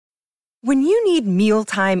When you need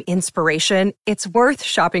mealtime inspiration, it's worth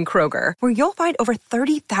shopping Kroger, where you'll find over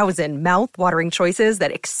 30,000 mouth-watering choices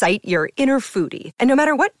that excite your inner foodie. And no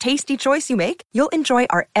matter what tasty choice you make, you'll enjoy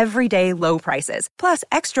our everyday low prices, plus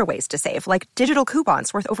extra ways to save, like digital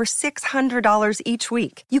coupons worth over $600 each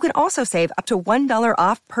week. You can also save up to $1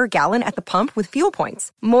 off per gallon at the pump with fuel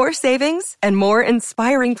points. More savings and more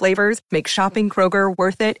inspiring flavors make shopping Kroger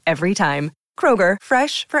worth it every time. Kroger,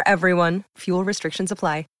 fresh for everyone. Fuel restrictions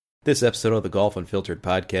apply. This episode of the Golf Unfiltered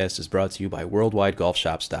podcast is brought to you by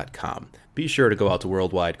WorldwideGolfShops.com. Be sure to go out to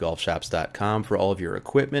WorldwideGolfShops.com for all of your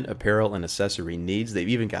equipment, apparel, and accessory needs. They've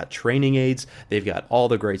even got training aids. They've got all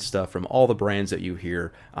the great stuff from all the brands that you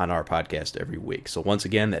hear on our podcast every week. So once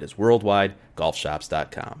again, that is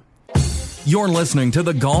WorldwideGolfShops.com. You're listening to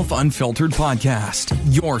the Golf Unfiltered podcast,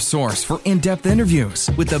 your source for in-depth interviews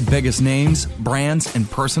with the biggest names, brands, and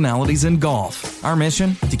personalities in golf. Our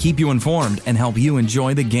mission? To keep you informed and help you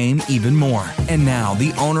enjoy the game even more. And now,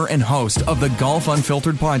 the owner and host of the Golf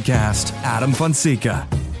Unfiltered podcast, Adam Fonseca.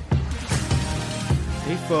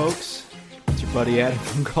 Hey folks, it's your buddy Adam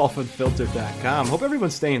from GolfUnfiltered.com. Hope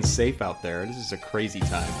everyone's staying safe out there. This is a crazy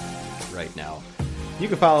time right now. You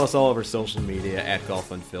can follow us all over social media at Golf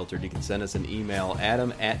Unfiltered. You can send us an email,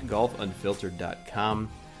 adam@golfunfiltered.com.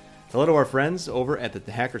 Hello to our friends over at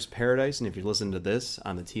the Hackers Paradise, and if you're listening to this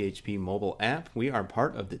on the THP mobile app, we are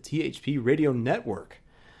part of the THP Radio Network.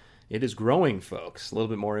 It is growing, folks. A little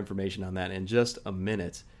bit more information on that in just a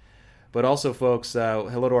minute. But also, folks,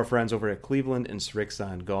 hello to our friends over at Cleveland and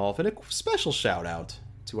Srixon Golf, and a special shout out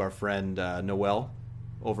to our friend Noel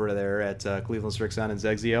over there at Cleveland, Srixon, and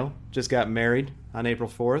Zegzio. Just got married on April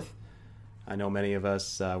 4th. I know many of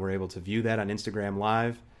us were able to view that on Instagram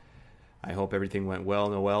Live. I hope everything went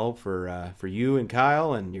well, Noel, for you and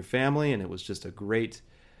Kyle and your family, and it was just a great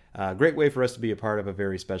way for us to be a part of a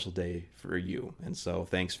very special day for you, and so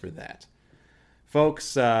thanks for that.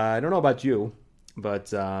 Folks, I don't know about you,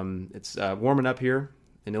 but it's warming up here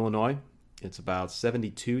in Illinois. It's about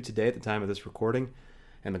 72 today at the time of this recording.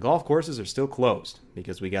 And the golf courses are still closed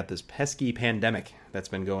because we got this pesky pandemic that's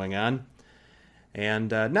been going on.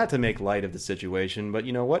 And not to make light of the situation, but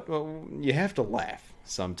you know what? Well, you have to laugh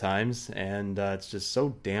sometimes, and it's just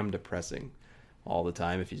so damn depressing all the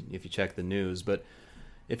time if you check the news. But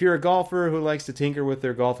if you're a golfer who likes to tinker with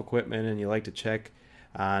their golf equipment and you like to check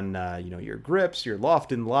on your grips, your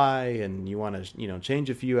loft and lie, and you want to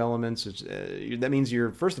change a few elements, that means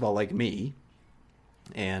you're, first of all, like me.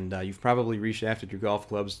 And you've probably reshafted your golf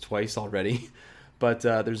clubs twice already. But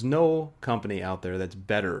there's no company out there that's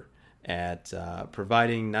better at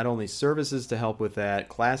providing not only services to help with that,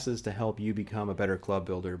 classes to help you become a better club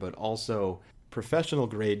builder, but also professional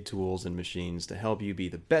grade tools and machines to help you be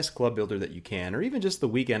the best club builder that you can, or even just the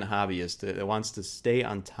weekend hobbyist that wants to stay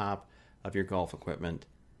on top of your golf equipment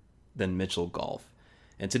than Mitchell Golf.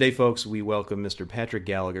 And today, folks, we welcome Mr. Patrick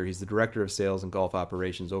Gallagher. He's the Director of Sales and Golf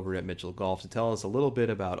Operations over at Mitchell Golf to tell us a little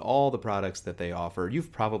bit about all the products that they offer.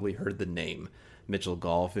 You've probably heard the name Mitchell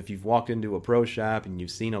Golf. If you've walked into a pro shop and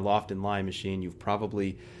you've seen a loft and lie machine, you've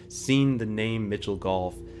probably seen the name Mitchell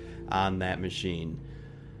Golf on that machine.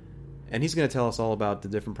 And he's going to tell us all about the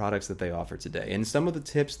different products that they offer today and some of the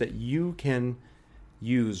tips that you can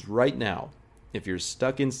use right now if you're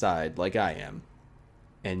stuck inside like I am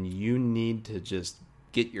and you need to just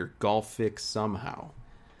get your golf fix somehow.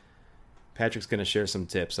 Patrick's going to share some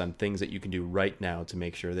tips on things that you can do right now to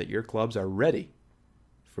make sure that your clubs are ready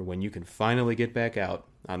for when you can finally get back out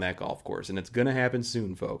on that golf course. And it's going to happen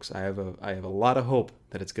soon, folks. I have a lot of hope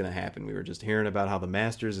that it's going to happen. We were just hearing about how the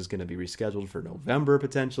Masters is going to be rescheduled for November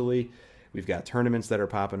potentially. We've got tournaments that are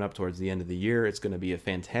popping up towards the end of the year. It's going to be a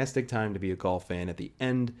fantastic time to be a golf fan at the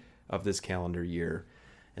end of this calendar year.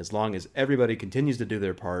 As long as everybody continues to do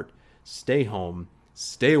their part, stay home,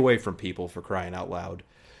 stay away from people, for crying out loud,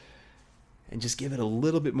 and just give it a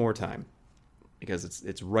little bit more time because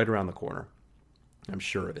it's right around the corner. I'm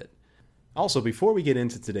sure of it. Also, before we get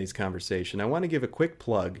into today's conversation, I want to give a quick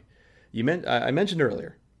plug. I mentioned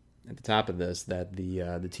earlier at the top of this that the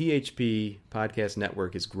THP podcast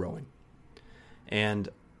network is growing. And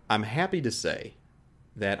I'm happy to say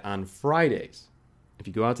that on Fridays, if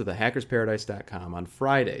you go out to thehackersparadise.com, on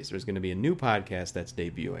Fridays, there's going to be a new podcast that's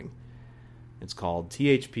debuting. It's called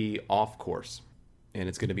THP Off Course, and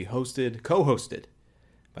it's going to be co-hosted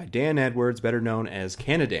by Dan Edwards, better known as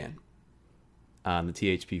Canadan, on the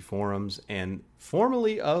THP forums, and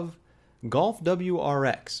formerly of Golf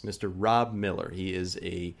WRX, Mr. Rob Miller. He is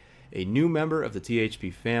a new member of the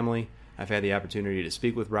THP family. I've had the opportunity to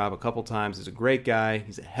speak with Rob a couple times. He's a great guy.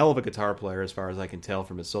 He's a hell of a guitar player, as far as I can tell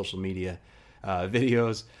from his social media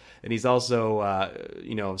videos. And he's also,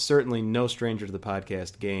 certainly no stranger to the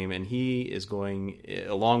podcast game. And he is going,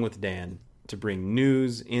 along with Dan, to bring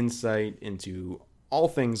news, insight into all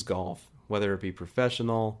things golf, whether it be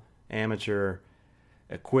professional, amateur,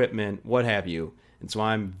 equipment, what have you. And so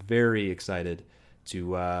I'm very excited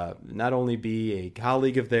to not only be a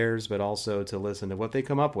colleague of theirs, but also to listen to what they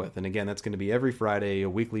come up with. And again, that's going to be every Friday, a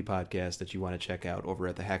weekly podcast that you want to check out over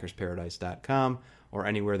at thehackersparadise.com or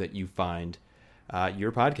anywhere that you find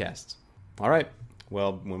your podcasts. All right.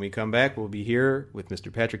 Well, when we come back, we'll be here with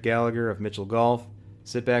Mr. Patrick Gallagher of Mitchell Golf.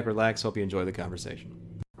 Sit back, relax. Hope you enjoy the conversation.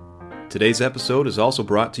 Today's episode is also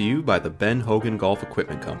brought to you by the Ben Hogan Golf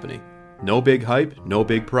Equipment Company. No big hype, no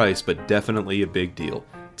big price, but definitely a big deal.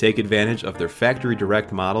 Take advantage of their factory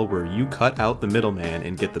direct model where you cut out the middleman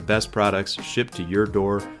and get the best products shipped to your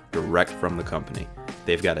door direct from the company.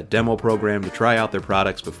 They've got a demo program to try out their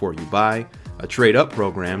products before you buy, a trade-up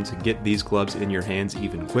program to get these clubs in your hands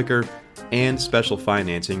even quicker, and special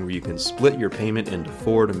financing where you can split your payment into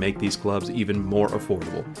 4 to make these clubs even more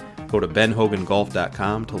affordable. Go to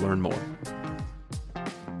benhogangolf.com to learn more.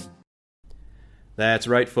 That's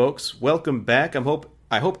right, folks. Welcome back.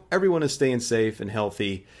 I hope everyone is staying safe and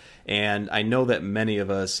healthy, and I know that many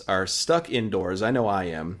of us are stuck indoors. I know I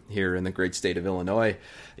am here in the great state of Illinois.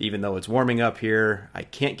 Even though it's warming up here, I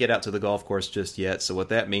can't get out to the golf course just yet, so what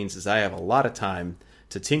that means is I have a lot of time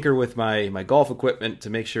to tinker with my golf equipment to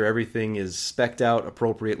make sure everything is spec'd out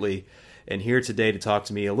appropriately. And here today to talk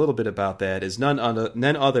to me a little bit about that is none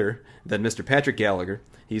other than Mr. Patrick Gallagher.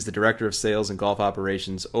 He's the Director of Sales and Golf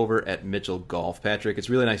Operations over at Mitchell Golf. Patrick, it's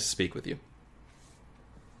really nice to speak with you.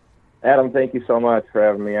 Adam, thank you so much for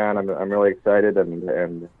having me on. I'm really excited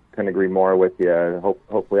and couldn't agree more with you.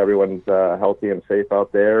 Hopefully everyone's healthy and safe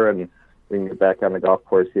out there, and we can get back on the golf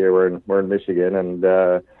course here. We're in Michigan,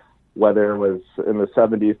 and weather was in the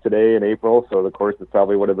 70s today in April, so the course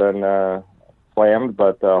probably would have been slammed,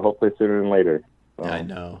 but hopefully sooner than later. I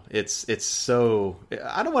know. It's so,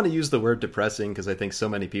 I don't want to use the word depressing because I think so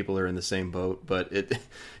many people are in the same boat, but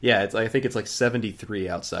I think it's like 73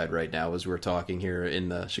 outside right now as we're talking here in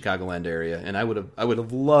the Chicagoland area, and I would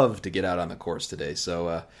have loved to get out on the course today.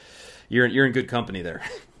 So you're in good company there.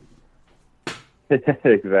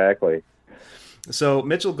 Exactly. So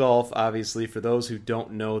Mitchell Golf, obviously, for those who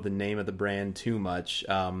don't know the name of the brand too much,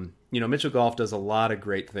 Mitchell Golf does a lot of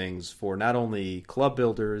great things for not only club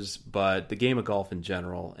builders, but the game of golf in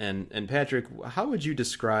general. And Patrick, how would you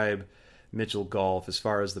describe Mitchell Golf as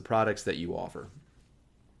far as the products that you offer?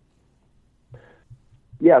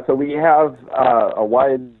 Yeah, so we have a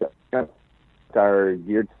wide our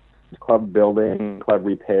geared club building, club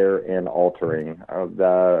repair, and altering.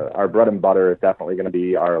 Our bread and butter is definitely going to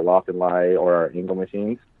be our loft and lie or our angle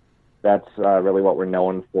machines. That's really what we're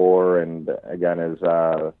known for, and again is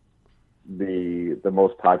the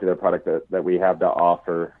most popular product that we have to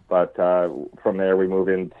offer. But from there we move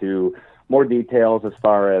into more details as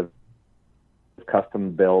far as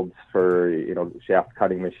custom builds for shaft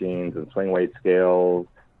cutting machines and swing weight scales,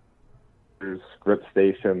 grip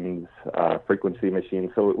stations, frequency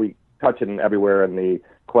machines. So we touch in everywhere in the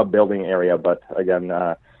club building area, but again,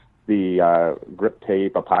 the grip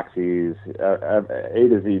tape, epoxies, A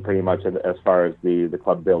to Z pretty much as far as the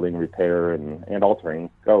club building, repair, and altering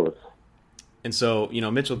goes. And so,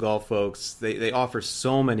 Mitchell Golf folks, they offer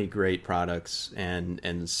so many great products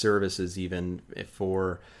and services even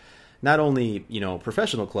for not only,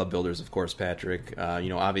 professional club builders, of course, Patrick,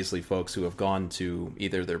 obviously folks who have gone to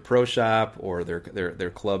either their pro shop or their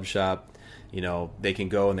club shop, they can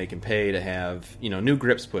go and they can pay to have, new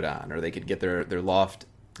grips put on, or they could get their loft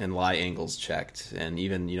and lie angles checked and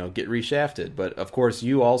even, get reshafted. But of course,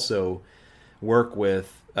 you also work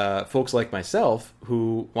with folks like myself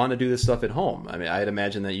who want to do this stuff at home. I mean, I'd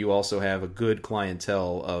imagine that you also have a good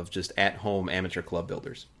clientele of just at-home amateur club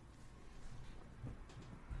builders.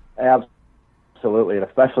 Absolutely, and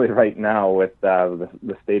especially right now with the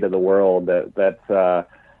state of the world, that's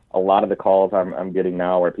a lot of the calls I'm getting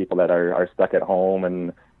now are people that are stuck at home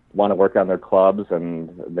and want to work on their clubs,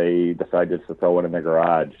 and they decide just to throw it in their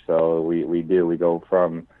garage. So we go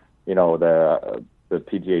from the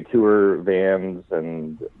PGA Tour vans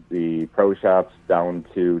and the pro shops down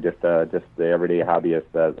to just the everyday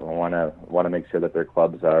hobbyists that want to make sure that their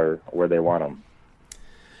clubs are where they want them.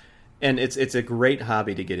 And it's a great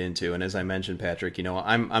hobby to get into, and as I mentioned, Patrick,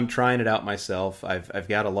 I'm trying it out myself. I've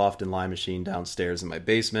got a loft and lie machine downstairs in my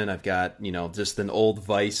basement. I've got just an old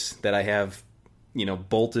vise that I have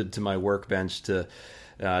bolted to my workbench to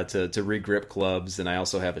regrip clubs, and I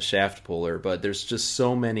also have a shaft puller. But there's just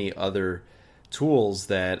so many other tools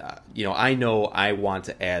that I know I want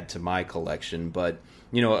to add to my collection, but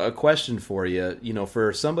A question for you,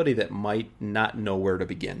 for somebody that might not know where to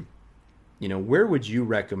begin, where would you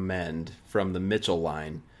recommend from the Mitchell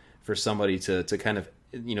line for somebody to kind of,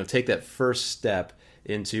 take that first step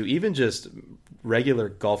into even just regular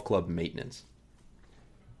golf club maintenance?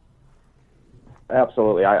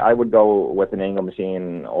 Absolutely. I would go with an angle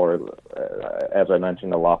machine or, as I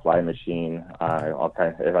mentioned, a loft lie machine. If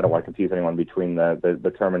I don't want to confuse anyone between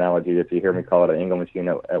the terminology, if you hear me call it an angle machine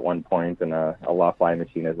at one point and a loft lie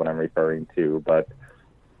machine is what I'm referring to. But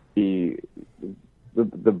the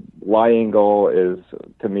lie angle is,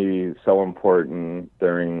 to me, so important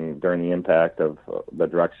during the impact of the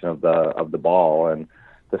direction of the ball, and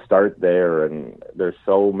to start there. And there's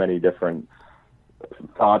so many different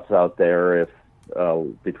thoughts out there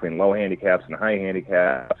between low handicaps and high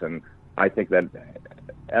handicaps, and I think that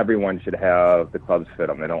everyone should have the clubs fit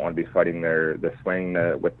them. They don't want to be fighting their swing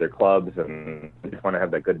with their clubs, and they just want to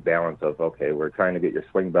have that good balance of, okay, we're trying to get your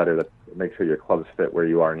swing better, to make sure your clubs fit where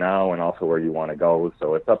you are now and also where you want to go.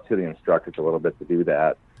 So it's up to the instructors a little bit to do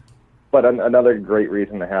that. But another great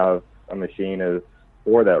reason to have a machine is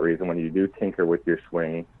for that reason, when you do tinker with your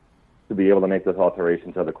swing, to be able to make those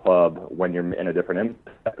alterations of the club when you're in a different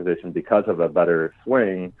impact position because of a better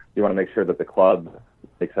swing. You want to make sure that the club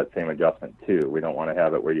makes that same adjustment too. We don't want to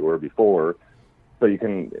have it where you were before. So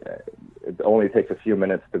it only takes a few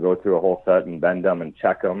minutes to go through a whole set and bend them and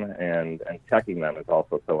check them, and checking them is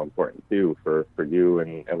also so important too for you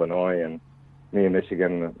in Illinois and me in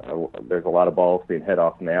Michigan. There's a lot of balls being hit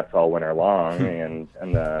off mats all winter long, and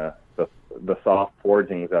the soft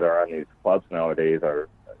forgings that are on these clubs nowadays are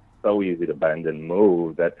so easy to bend and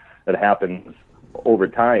move that happens over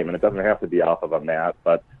time, and it doesn't have to be off of a mat,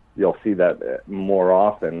 but you'll see that more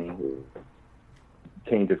often,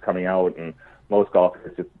 changes coming out, and most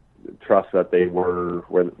golfers just trust that they were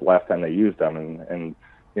where the last time they used them, and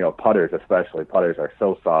putters are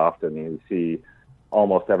so soft, and you see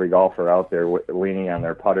almost every golfer out there leaning on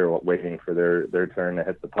their putter waiting for their turn to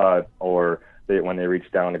hit the putt, or when they reach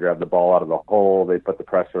down to grab the ball out of the hole, they put the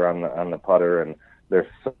pressure on the putter, and they're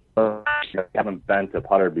so, haven't bent a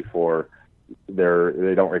putter before,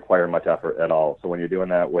 they don't require much effort at all. So when you're doing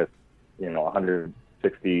that with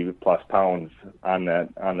 160 plus pounds on that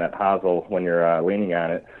hosel, when you're leaning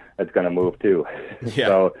on it, it's going to move too. Yeah.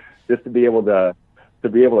 So just to be able to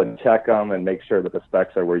check them and make sure that the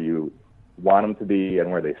specs are where you want them to be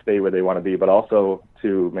and where they stay where they want to be, but also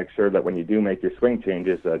to make sure that when you do make your swing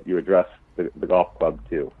changes that you address the golf club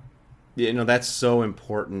too. That's so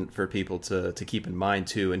important for people to keep in mind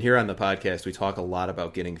too. And here on the podcast, we talk a lot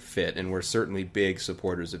about getting fit, and we're certainly big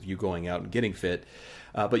supporters of you going out and getting fit.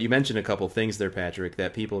 But you mentioned a couple things there, Patrick,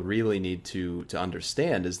 that people really need to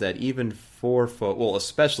understand is that even for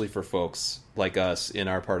especially for folks like us in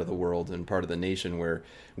our part of the world and part of the nation where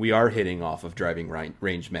we are hitting off of driving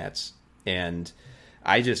range mats. And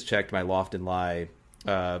I just checked my loft and lie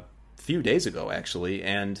a few days ago, actually,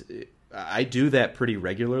 and I do that pretty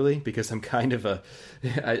regularly because I'm kind of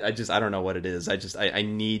I don't know what it is. I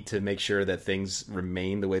need to make sure that things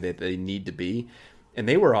remain the way that they need to be. And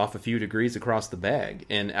they were off a few degrees across the bag,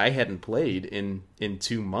 and I hadn't played in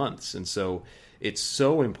 2 months. And so it's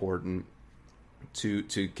so important to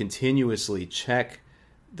continuously check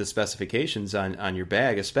the specifications on your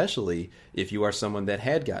bag, especially if you are someone that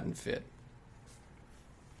had gotten fit.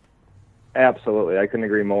 Absolutely. I couldn't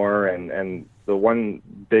agree more. And the one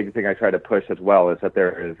big thing I try to push as well is that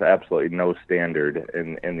there is absolutely no standard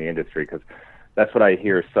in the industry, because that's what I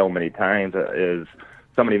hear so many times is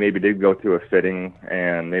somebody maybe did go through a fitting,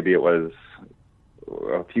 and maybe it was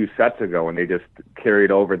a few sets ago, and they just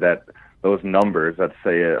carried over those numbers, let's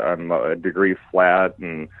say a degree flat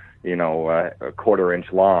and a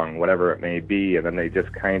quarter-inch long, whatever it may be, and then they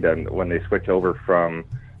just kind of, when they switch over from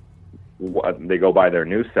what they go by their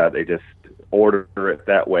new set, they just order it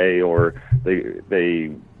that way, or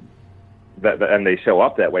they show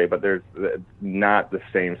up that way, but there's not the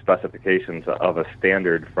same specifications of a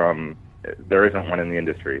standard there isn't one in the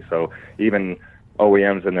industry. So even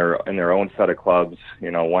OEMs in their own set of clubs,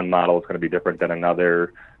 one model is going to be different than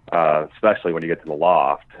another, especially when you get to the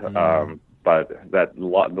loft. But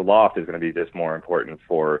the loft is going to be just more important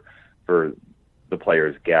for the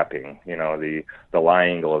players gapping. The lie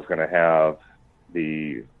angle is going to have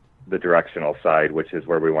the directional side, which is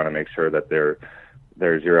where we want to make sure that they're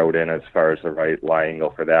zeroed in as far as the right lie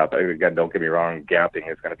angle for that. But again, don't get me wrong, gapping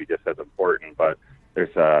is going to be just as important, but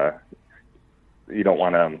you don't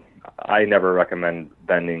want to, I never recommend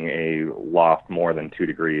bending a loft more than 2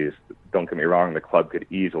 degrees. Don't get me wrong, the club could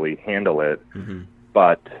easily handle it,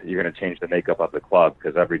 but you're going to change the makeup of the club,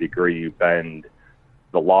 because every degree you bend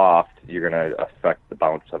the loft, you're going to affect the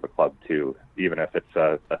bounce of a club too. Even if it's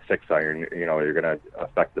a 6-iron, you're going to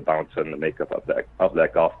affect the bounce and the makeup of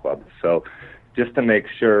that golf club. So just to make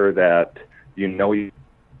sure that you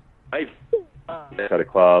set of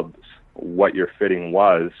clubs, what your fitting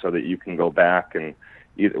was, so that you can go back and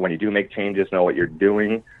either when you do make changes, know what you're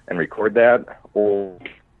doing and record that, or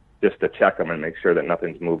just to check them and make sure that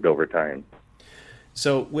nothing's moved over time.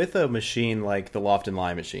 So with a machine like the Loft and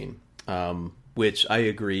Lie machine, which I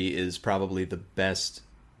agree is probably the best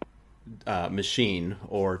machine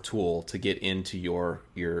or tool to get into your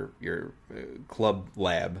club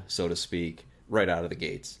lab, so to speak, right out of the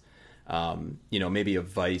gates. Maybe a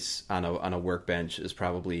vise on a workbench is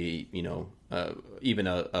probably even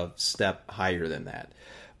a step higher than that.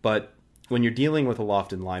 But when you're dealing with a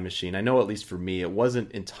Loft and Lie machine, I know at least for me, it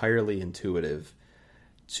wasn't entirely intuitive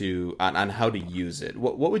on how to use it.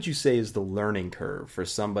 What would you say is the learning curve for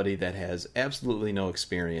somebody that has absolutely no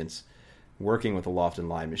experience working with a Loft and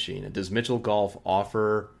Lie machine? And does Mitchell Golf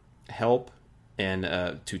offer help and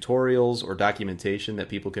tutorials or documentation that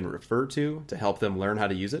people can refer to help them learn how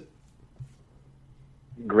to use it?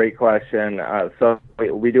 Great question. So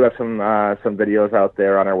we do have some videos out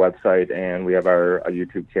there on our website, and we have our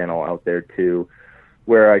YouTube channel out there too,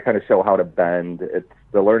 where I kind of show how to bend.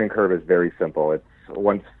 The learning curve is very simple. It's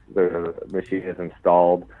once the machine is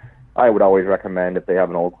installed, I would always recommend, if they have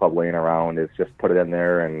an old club laying around, is just put it in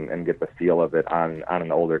there and get the feel of it on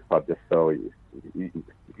an older club, just so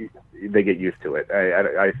they get used to it.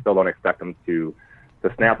 I still don't expect them to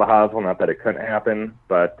snap a hosel, not that it couldn't happen,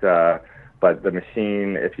 but the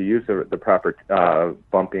machine, if you use the proper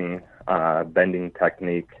bumping, bending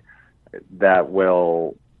technique, that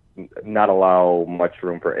will not allow much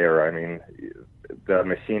room for error. I mean, the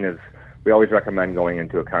machine we always recommend going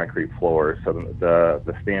into a concrete floor, so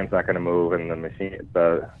the stand's not going to move, and the machine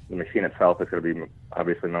itself is going to be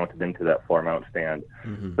obviously mounted into that floor mount stand.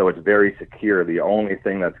 Mm-hmm. So it's very secure. The only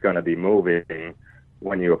thing that's going to be moving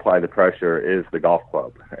when you apply the pressure is the golf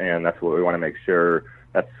club, and that's what we want to make sure.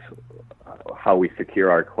 That's how we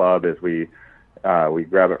secure our club, is we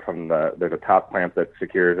grab it from there's a top clamp that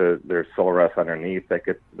secures it, there's sole rest underneath that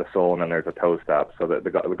gets the sole, and then there's a toe stop, so that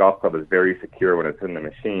the golf club is very secure when it's in the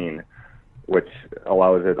machine, which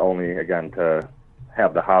allows it only, again, to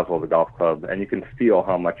have the hosel of the golf club, and you can feel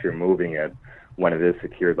how much you're moving it when it is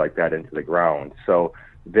secured like that into the ground. So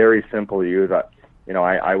very simple to use.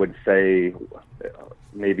 I would say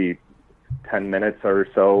maybe 10 minutes or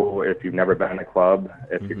so if you've never been in a club,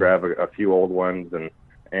 if you grab a few old ones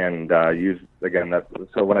and use, again, that.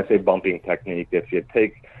 So when I say bumping technique, if you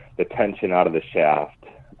take the tension out of the shaft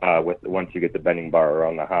once you get the bending bar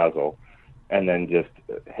around the hosel, and then just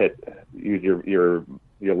use your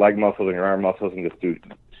leg muscles and your arm muscles and just do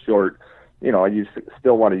short, you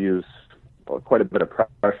still want to use quite a bit of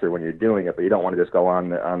pressure when you're doing it, but you don't want to just go on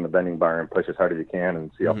the bending bar and push as hard as you can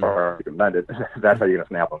and see how far you can bend it. That's how you're going to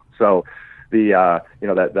snap them. So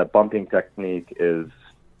that bumping technique is,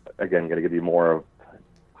 again, going to give you more of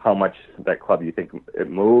how much that club you think it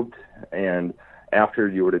moved. And after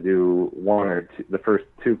you were to do one or two, the first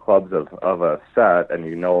two clubs of a set, and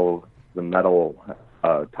the metal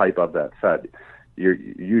type of that set, you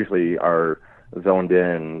usually are zoned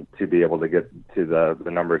in to be able to get to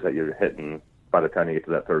the numbers that you're hitting by the time you get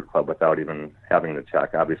to that third club without even having to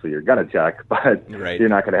check. Obviously, you're going to check, but You're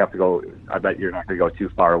not going to have to go. I bet you're not going to go too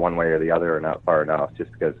far one way or the other, or not far enough,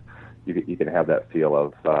 just because you can have that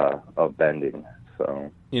feel of bending.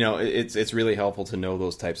 So it's really helpful to know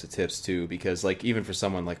those types of tips too, because like even for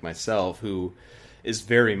someone like myself who is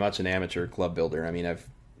very much an amateur club builder, I mean, I've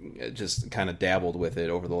just kind of dabbled with it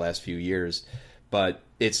over the last few years, but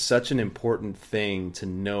it's such an important thing to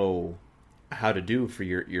know how to do for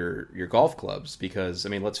your golf clubs, because I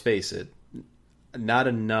mean, let's face it, not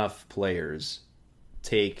enough players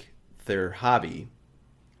take their hobby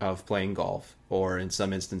of playing golf, or in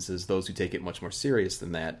some instances those who take it much more serious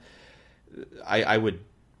than that. I would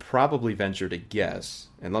probably venture to guess,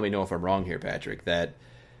 and let me know if I'm wrong here, Patrick, that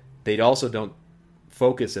they also don't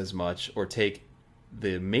focus as much or take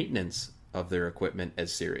the maintenance of their equipment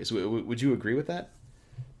as serious. Would you agree with that?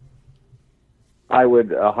 I would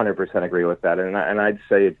 100% agree with that, and I'd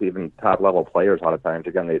say it's even top-level players a lot of times.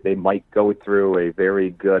 Again, they might go through a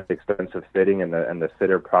very good, expensive fitting, and the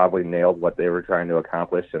fitter probably nailed what they were trying to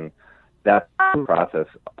accomplish, and that process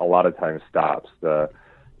a lot of times stops. The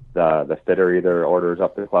fitter either orders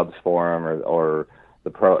up the clubs for them, or the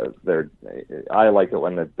pro. I like it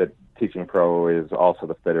when the teaching pro is also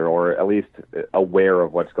the fitter, or at least aware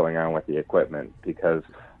of what's going on with the equipment, because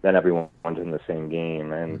then everyone's in the same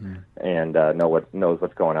game and knows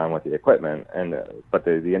what's going on with the equipment. And but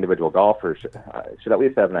the individual golfer should at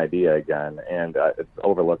least have an idea again. And it's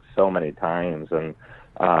overlooked so many times. And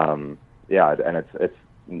and it's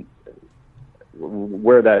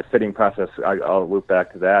where that fitting process, I'll loop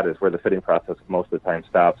back to that, is where the fitting process most of the time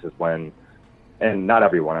stops is when, and not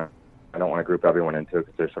everyone, I don't want to group everyone into it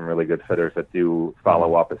because there's some really good fitters that do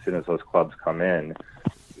follow up as soon as those clubs come in,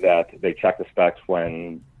 that they check the specs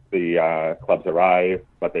when the clubs arrive,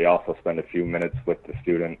 but they also spend a few minutes with the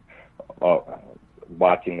student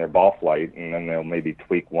watching their ball flight, and then they'll maybe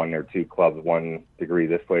tweak 1 or 2 clubs 1 degree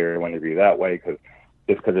this way or 1 degree that way, because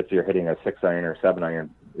if you're hitting a 6-iron or 7-iron,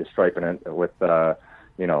 you're striping it with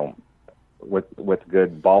with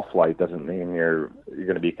good ball flight doesn't mean you're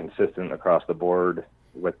going to be consistent across the board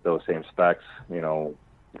with those same specs, because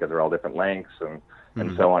they're all different lengths and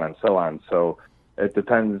so on and so on. So it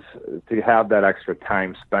depends. To have that extra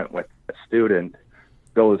time spent with a student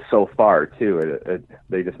goes so far too.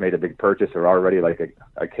 They just made a big purchase, or already like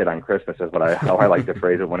a kid on Christmas is how I like to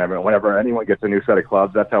phrase it. Whenever anyone gets a new set of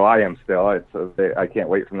clubs, that's how I am still. I can't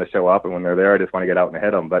wait for them to show up, and when they're there, I just want to get out and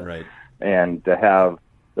hit them. But right. And to have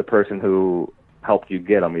the person who helped you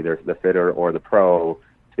get them, either the fitter or the pro,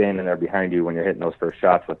 standing there behind you when you're hitting those first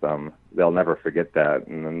shots with them, they'll never forget that,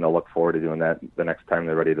 and then they'll look forward to doing that the next time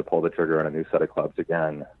they're ready to pull the trigger on a new set of clubs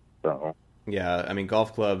again. So. Yeah, I mean,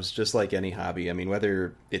 golf clubs, just like any hobby, I mean,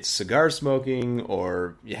 whether it's cigar smoking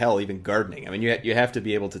or, hell, even gardening, I mean, you have to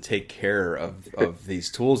be able to take care of these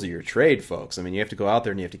tools of your trade, folks. I mean, you have to go out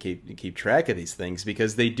there and you have to keep track of these things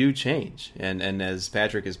because they do change. And as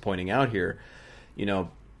Patrick is pointing out here,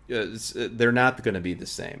 they're not going to be the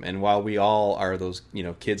same. And while we all are those,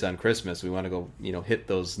 kids on Christmas, we want to go, hit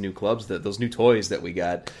those new clubs, those new toys that we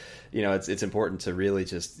got, it's important to really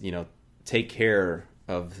just, take care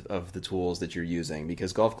of the tools that you're using,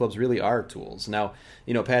 because golf clubs really are tools. Now,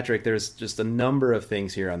 Patrick, there's just a number of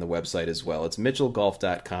things here on the website as well. It's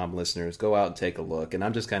mitchellgolf.com, listeners. Go out and take a look. And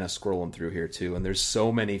I'm just kind of scrolling through here too, and there's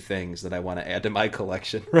so many things that I want to add to my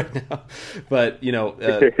collection right now. But,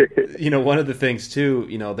 one of the things too,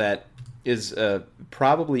 that is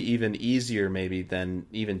probably even easier maybe than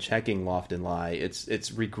even checking Loft and Lie. It's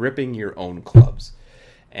regripping your own clubs.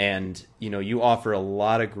 And, you offer a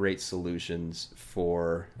lot of great solutions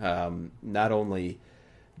for not only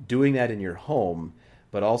doing that in your home,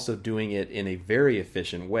 but also doing it in a very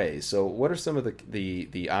efficient way. So what are some of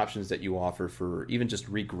the options that you offer for even just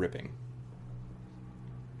regripping?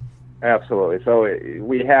 Absolutely. So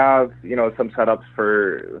we have, some setups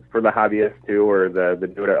for the hobbyists too, or the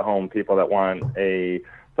do-it-at-home people that want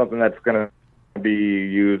something that's going to be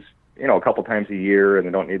used, a couple times a year, and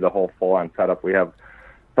they don't need the whole full-on setup. We have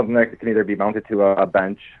something that can either be mounted to a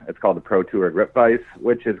bench. It's called the Pro Tour Grip Vise,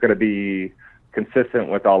 which is going to be consistent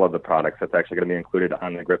with all of the products. That's actually going to be included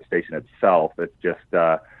on the grip station itself. It's just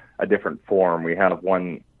a different form. We have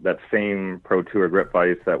one, that same Pro Tour Grip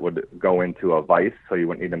Vise, that would go into a vise, so you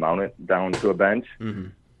wouldn't need to mount it down to a bench. Mm-hmm.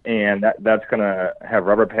 And that's going to have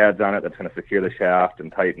rubber pads on it that's going to secure the shaft and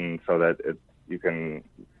tighten so that you can,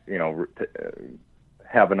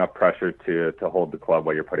 have enough pressure to hold the club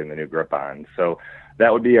while you're putting the new grip on. So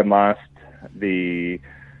that would be a must. The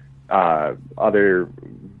other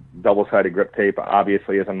double-sided grip tape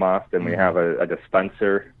obviously is a must, and we have a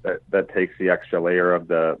dispenser that takes the extra layer of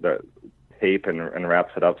the tape and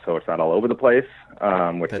wraps it up so it's not all over the place,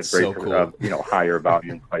 which That's is great so for cool. Higher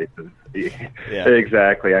volume places. Yeah.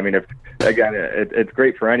 Exactly. I mean, it's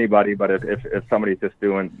great for anybody, but if somebody's just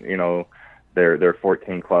doing their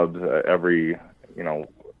 14 clubs every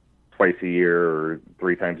twice a year or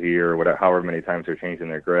 3 times a year, or whatever, however many times they're changing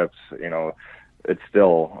their grips, it's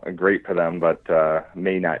still great for them, but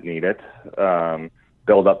may not need it.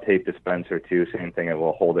 Build-up tape dispenser too, same thing. It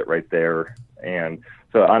will hold it right there. And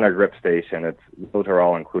so on our grip station, those are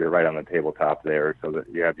all included right on the tabletop there, so that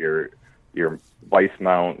you have your vise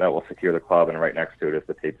mount that will secure the club, and right next to it is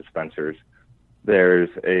the tape dispensers. There's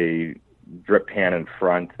a drip pan in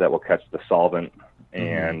front that will catch the solvent,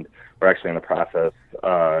 and we're actually in the process.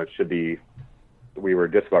 We were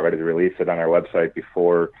just about ready to release it on our website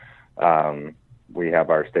before we have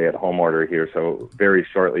our stay-at-home order here. So very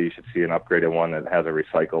shortly, you should see an upgraded one that has a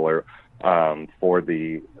recycler for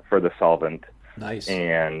the solvent. Nice.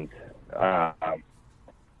 And so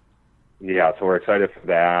we're excited for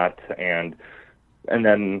that. And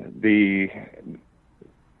then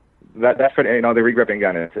that's what, the regripping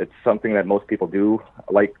gun is. It's something that most people do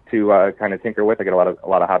like to kind of tinker with. I get a lot of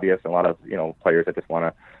hobbyists and a lot of players that just want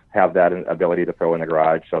to have that ability to throw in the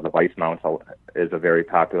garage. So the vise mount is a very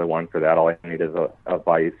popular one for that. All I need is a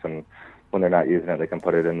vise, and when they're not using it, they can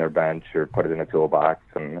put it in their bench or put it in a toolbox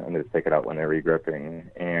and just take it out when they're regripping.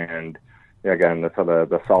 And again, so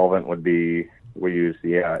the solvent would be, we use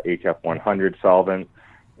the HF100 solvent,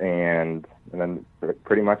 and then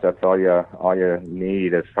pretty much that's all you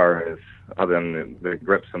need as far as other than the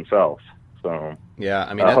grips themselves. So yeah,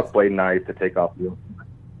 I mean, a hook blade knife to take off the.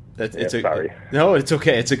 Sorry. No, it's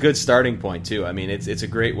okay. It's a good starting point too. I mean, it's a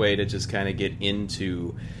great way to just kind of get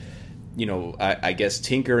into, I guess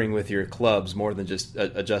tinkering with your clubs more than just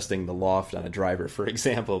adjusting the loft on a driver, for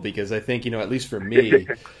example. Because I think at least for me,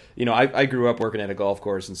 I grew up working at a golf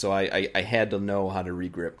course, and so I had to know how to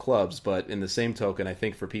regrip clubs. But in the same token, I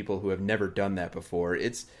think for people who have never done that before,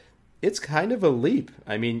 it's kind of a leap.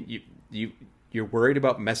 I mean, you're worried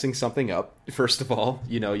about messing something up. First of all,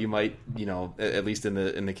 you might, at least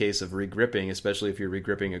in the case of regripping, especially if you're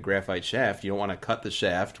regripping a graphite shaft, you don't want to cut the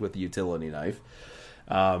shaft with the utility knife.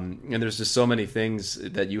 And there's just so many things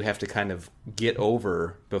that you have to kind of get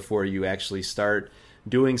over before you actually start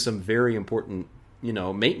doing some very important,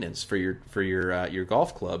 maintenance for your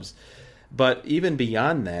golf clubs. But even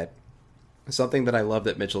beyond that, something that I love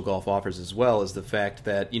that Mitchell Golf offers as well is the fact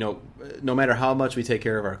that, no matter how much we take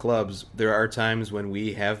care of our clubs, there are times when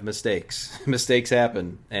we have mistakes. Mistakes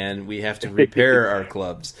happen, and we have to repair our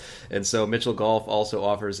clubs. And so Mitchell Golf also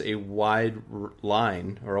offers a wide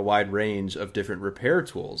line or a wide range of different repair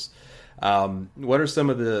tools. What are some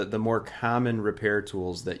of the more common repair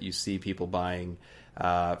tools that you see people buying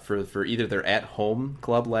for either their at-home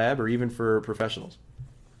club lab or even for professionals?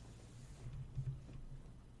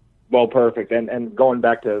 Well, perfect. And going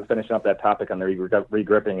back to finishing up that topic on the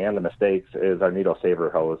regripping and the mistakes is our needle saver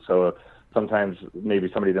hose. So sometimes maybe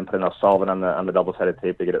somebody didn't put enough solvent on the double-sided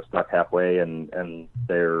tape to get it stuck halfway, and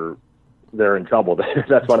they're in trouble.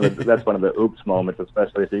 That's one of the oops moments,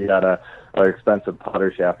 especially if you got an expensive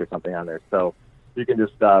putter shaft or something on there. So you can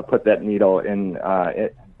just put that needle in,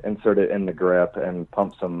 insert it in the grip, and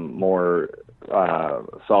pump some more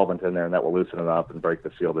solvent in there, and that will loosen it up and break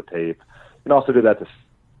the seal of the tape. You can also do that to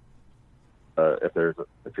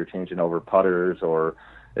if you're changing over putters, or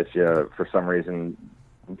if you for some reason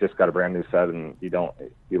just got a brand new set and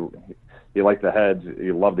you like the heads,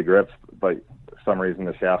 you love the grips, but for some reason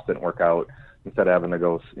the shafts didn't work out. Instead of having to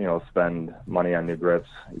go spend money on new grips,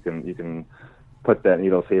 you can put that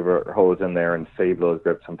needle saver hose in there and save those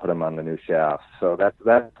grips and put them on the new shafts. So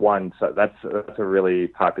that's one. So that's a really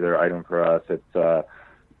popular item for us.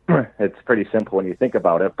 It's pretty simple when you think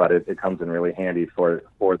about it, but it comes in really handy for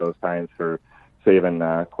those times, for saving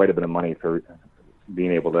quite a bit of money for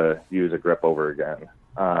being able to use a grip over again.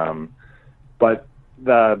 But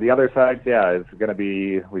the other side, is going to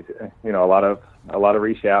be a lot of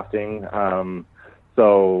reshafting.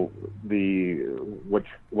 So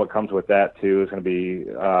what comes with that too is going to be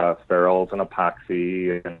ferrules and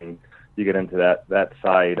epoxy, and you get into that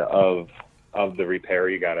side of the repair.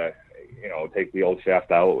 You gotta take the old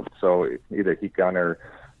shaft out, so either heat gun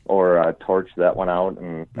or torch that one out,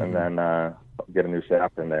 and then get a new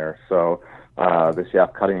shaft in there. So the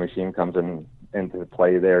shaft cutting machine comes into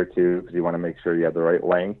play there too, because you want to make sure you have the right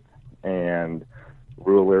length, and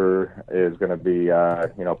ruler is going to be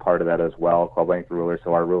part of that as well, called length ruler.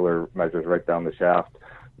 So our ruler measures right down the shaft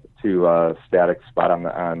to a static spot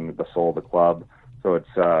on the sole of the club. So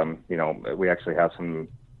it's we actually have some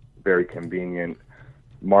very convenient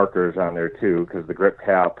markers on there too, because the grip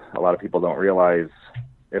cap, a lot of people don't realize,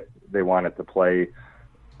 if they want it to play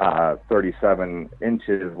 37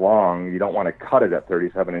 inches long, you don't want to cut it at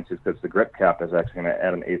 37 inches, because the grip cap is actually going to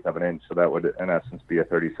add an eighth of an inch, so that would in essence be a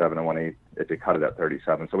 37 and 1/8 if you cut it at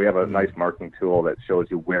 37. So we have a nice marking tool that shows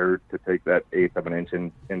you where to take that eighth of an inch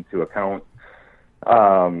into account.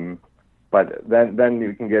 But then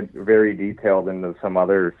you can get very detailed into some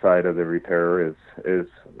other side of the repair, is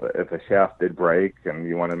if a shaft did break and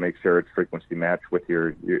you want to make sure it's frequency matched with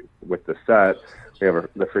with the set. We have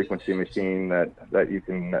the frequency machine that you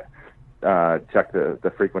can check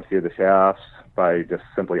the frequency of the shafts by just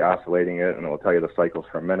simply oscillating it, and it will tell you the cycles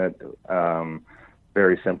per minute.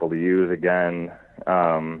 Very simple to use. Again,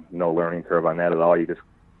 no learning curve on that at all. You just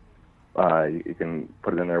you can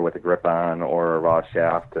put it in there with a grip on or a raw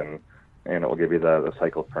shaft, and it will give you the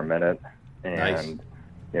cycles per minute. And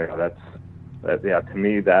nice. To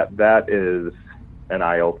me that is an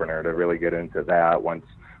eye opener to really get into that. Once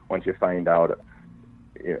you find out,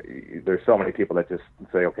 there's so many people that just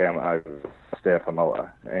say, okay, I'm stiff, I'm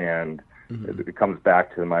and it comes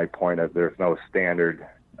back to my point of there's no standard.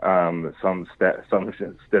 Some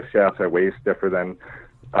stiff shafts are way stiffer than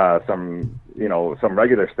some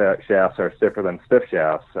regular shafts are stiffer than stiff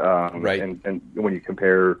shafts. Right. And when you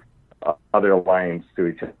compare other lines to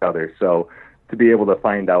each other. So to be able to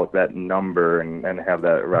find out that number and have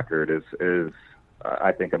that record is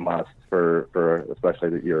I think a must for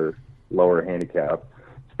especially your lower handicap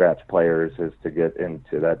scratch players, is to get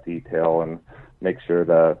into that detail and make sure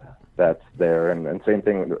that that's there. And same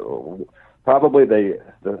thing, probably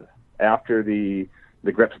after the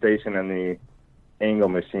grip station and the angle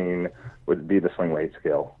machine would be the swing weight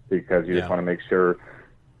scale, because you just want to make sure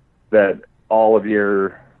that all of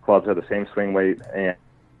your clubs are the same swing weight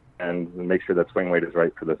and make sure that swing weight is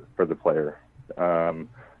right for the player.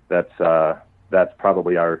 That's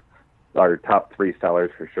probably our top three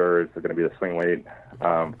sellers for sure. Is going to be the swing weight,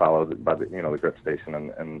 followed by the grip station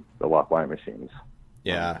and the lock line machines.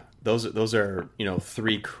 Yeah, those are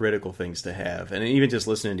three critical things to have. And even just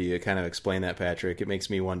listening to you kind of explain that, Patrick, it makes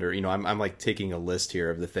me wonder. I'm like taking a list here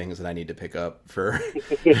of the things that I need to pick up for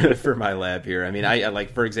for my lab here. I mean, I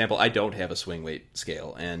like, for example, I don't have a swing weight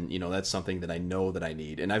scale, and that's something that I know that I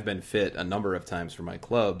need. And I've been fit a number of times for my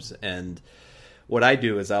clubs, and what I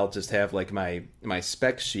do is I'll just have like my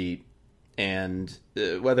spec sheet, and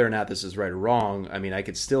whether or not this is right or wrong, I mean, I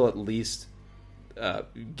could still at least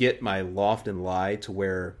get my loft and lie to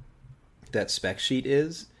where that spec sheet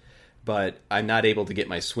is, but I'm not able to get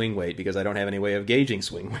my swing weight because I don't have any way of gauging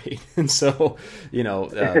swing weight. And so,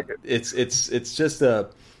 it's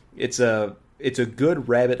a good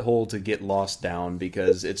rabbit hole to get lost down,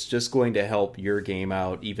 because it's just going to help your game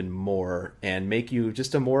out even more and make you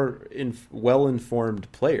just a more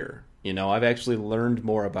well-informed player. I've actually learned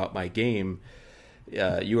more about my game.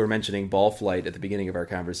 You were mentioning ball flight at the beginning of our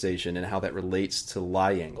conversation and how that relates to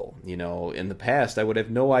lie angle. In the past, I would have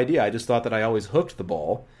no idea. I just thought that I always hooked the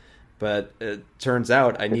ball, but it turns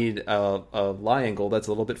out I need a lie angle that's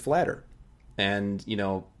a little bit flatter. And,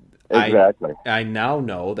 exactly. I now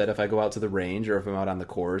know that if I go out to the range or if I'm out on the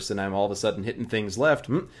course and I'm all of a sudden hitting things left,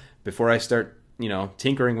 before I start,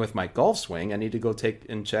 tinkering with my golf swing, I need to go take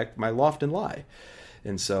and check my loft and lie.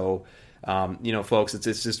 And so, folks,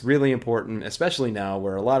 it's just really important, especially now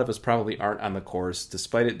where a lot of us probably aren't on the course,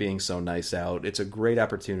 despite it being so nice out. It's a great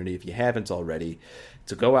opportunity, if you haven't already,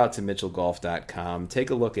 to go out to mitchellgolf.com, take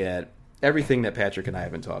a look at everything that Patrick and I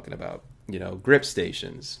have been talking about. Grip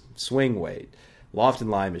stations, swing weight, loft and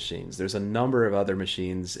lie machines. There's a number of other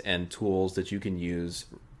machines and tools that you can use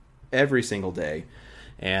every single day.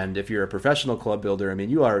 And if you're a professional club builder, I mean,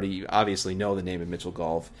 you already obviously know the name of Mitchell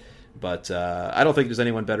Golf. But I don't think there's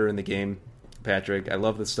anyone better in the game, Patrick. I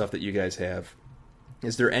love the stuff that you guys have.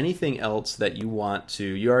 Is there anything else that you want to...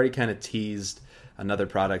 You already kind of teased another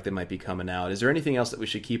product that might be coming out. Is there anything else that we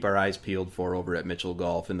should keep our eyes peeled for over at Mitchell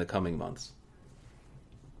Golf in the coming months?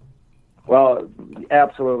 Well,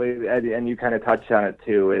 absolutely, and you kind of touched on it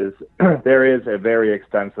too, is there is a very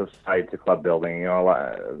extensive side to club building.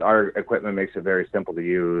 Our equipment makes it very simple to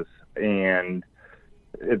use, and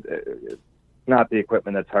it's not the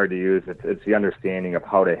equipment that's hard to use. It's the understanding of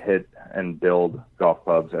how to hit and build golf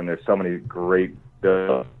clubs, and there's so many great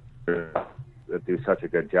builders that do such a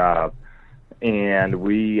good job. And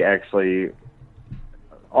we actually,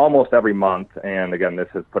 almost every month, and again, this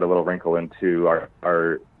has put a little wrinkle into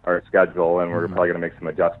our schedule, and we're probably going to make some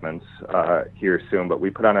adjustments here soon, but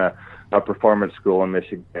we put on a performance school in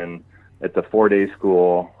Michigan. It's a 4-day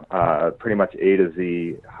school, pretty much A to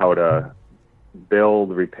Z, how to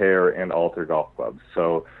build, repair, and alter golf clubs.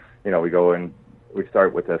 So, we go and we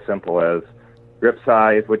start with as simple as grip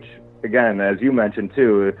size, which, again, as you mentioned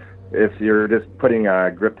too, if you're just putting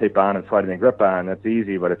grip tape on and sliding the grip on, that's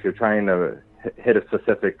easy. But if you're trying to hit a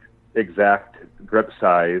specific exact grip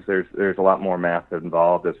size, there's a lot more math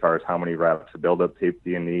involved as far as how many reps of build-up tape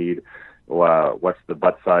do you need, what's the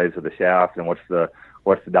butt size of the shaft, and what's the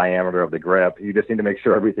diameter of the grip. You just need to make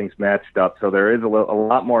sure everything's matched up. So there is a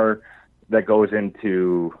lot more that goes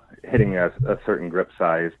into hitting a certain grip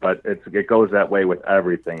size, but it goes that way with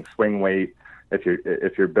everything. Swing weight, if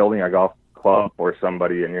you're building a golf club for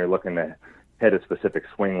somebody and you're looking to hit a specific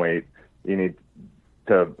swing weight, you need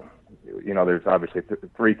to, there's obviously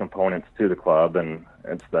three components to the club, and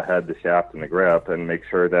it's the head, the shaft, and the grip, and make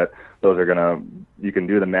sure that those are you can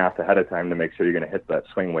do the math ahead of time to make sure you're going to hit that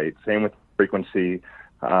swing weight. Same with frequency.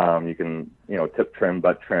 You can, tip trim,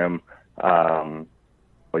 butt trim,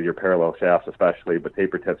 your parallel shafts especially, but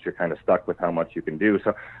taper tips, you're kind of stuck with how much you can do.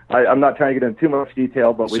 So I'm not trying to get into too much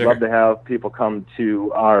detail, but we'd love to have people come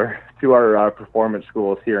to our performance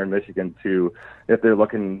schools here in Michigan if they're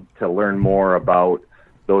looking to learn more about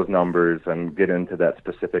those numbers and get into that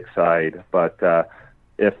specific side. But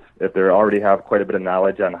if they already have quite a bit of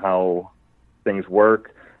knowledge on how things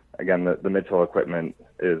work, again, the Mitchell equipment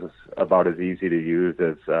is about as easy to use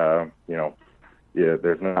as,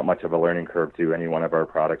 there's not much of a learning curve to any one of our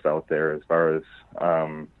products out there as far as,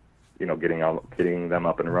 getting them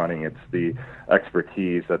up and running. It's the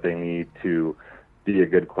expertise that they need to be a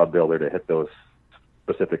good club builder to hit those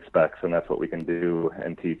specific specs, and that's what we can do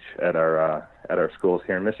and teach at our schools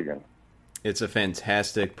here in Michigan. It's a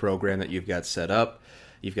fantastic program that you've got set up.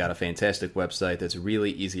 You've got a fantastic website that's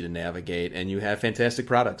really easy to navigate, and you have fantastic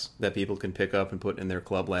products that people can pick up and put in their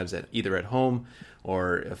club labs either at home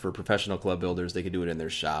or for professional club builders, they can do it in their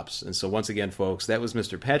shops. And so once again, folks, that was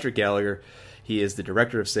Mr. Patrick Gallagher. He is the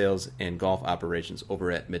Director of Sales and Golf Operations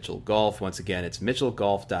over at Mitchell Golf. Once again, it's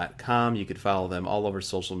mitchellgolf.com. You can follow them all over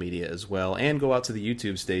social media as well, and go out to the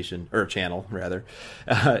YouTube channel,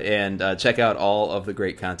 and check out all of the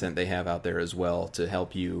great content they have out there as well to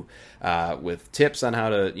help you with tips on how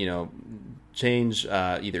to, change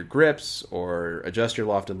either grips or adjust your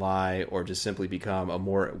loft and lie, or just simply become a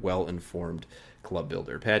more well-informed club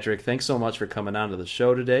builder. Patrick, thanks so much for coming on to the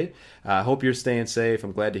show today. I hope you're staying safe.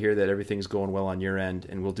 I'm glad to hear that everything's going well on your end,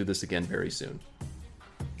 and we'll do this again very soon.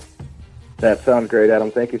 That sounds great,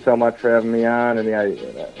 Adam. Thank you so much for having me on, and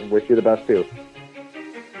I wish you the best too.